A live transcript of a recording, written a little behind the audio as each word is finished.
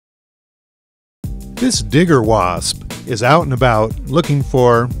This digger wasp is out and about looking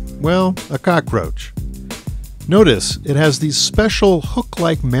for, well, a cockroach. Notice it has these special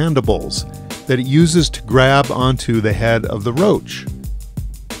hook-like mandibles that it uses to grab onto the head of the roach.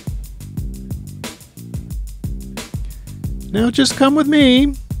 Now just come with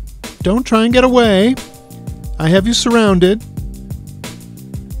me. Don't try and get away. I have you surrounded.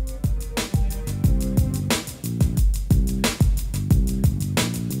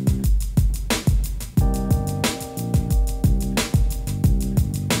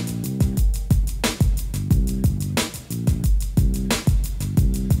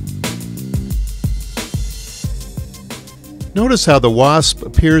 Notice how the wasp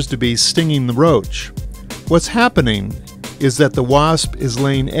appears to be stinging the roach. What's happening is that the wasp is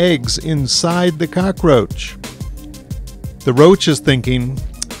laying eggs inside the cockroach. The roach is thinking,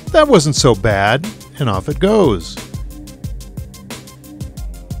 that wasn't so bad, and off it goes.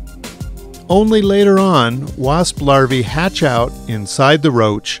 Only later on, wasp larvae hatch out inside the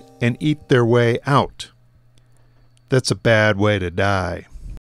roach and eat their way out. That's a bad way to die.